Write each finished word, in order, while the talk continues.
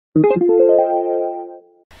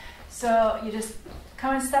So you just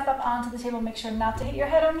come and step up onto the table. Make sure not to hit your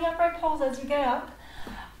head on the upright poles as you get up.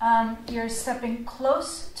 You're stepping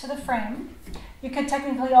close to the frame. You could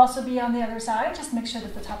technically also be on the other side. Just make sure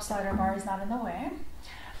that the top slider bar is not in the way.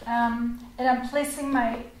 And I'm placing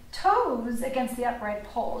my toes against the upright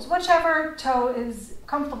poles, whichever toe is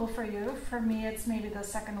comfortable for you. For me, it's maybe the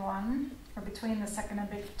second one, or between the second and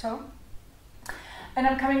big toe. And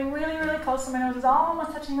I'm coming really, really close, so my nose is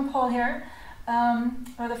almost touching the pole here,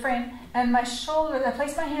 or the frame, and my shoulders, I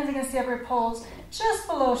place my hands against the upright poles just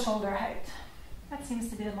below shoulder height. That seems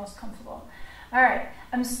to be the most comfortable. All right,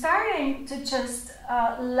 I'm starting to just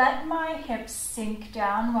let my hips sink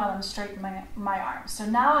down while I'm straightening my arms. So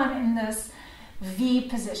now I'm in this V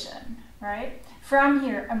position, right? From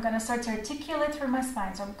here, I'm going to start to articulate through my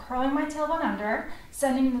spine. So I'm curling my tailbone under,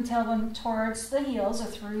 sending the tailbone towards the heels or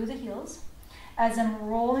through the heels as I'm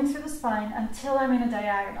rolling through the spine until I'm in a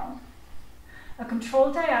diagonal. A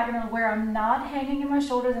controlled diagonal where I'm not hanging in my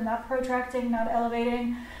shoulders, I'm not protracting, not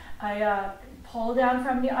elevating. I pull down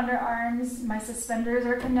from the underarms, my suspenders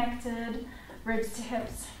are connected, ribs to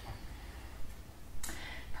hips.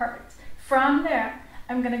 Perfect. From there,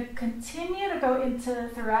 I'm going to continue to go into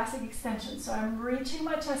thoracic extension. So I'm reaching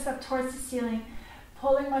my chest up towards the ceiling,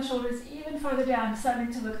 pulling my shoulders even further down,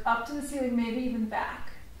 starting to look up to the ceiling, maybe even back.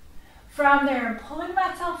 From there, I'm pulling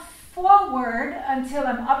myself forward until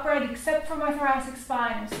I'm upright except for my thoracic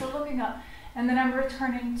spine. I'm still looking up. And then I'm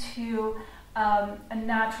returning to a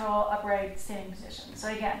natural upright standing position. So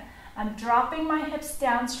again, I'm dropping my hips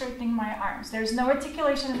down, straightening my arms. There's no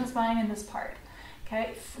articulation in the spine in this part.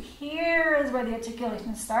 Okay, here is where the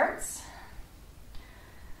articulation starts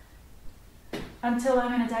until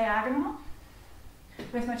I'm in a diagonal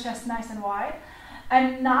with my chest nice and wide.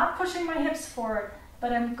 I'm not pushing my hips forward,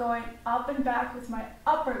 but I'm going up and back with my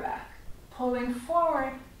upper back, pulling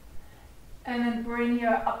forward, and then bring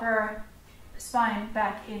your upper spine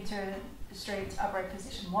back into straight upright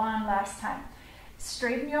position. One last time.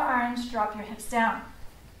 Straighten your arms, drop your hips down,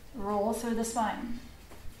 roll through the spine.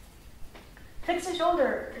 Fix the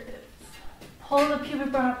shoulders. Pull the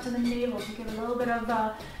pubic bone up to the navel to give a little bit of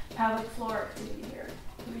pelvic floor activity here.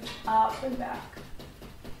 Reach up and back.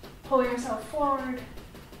 Pull yourself forward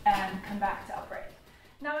and come back to upright.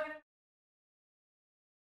 Now we're going to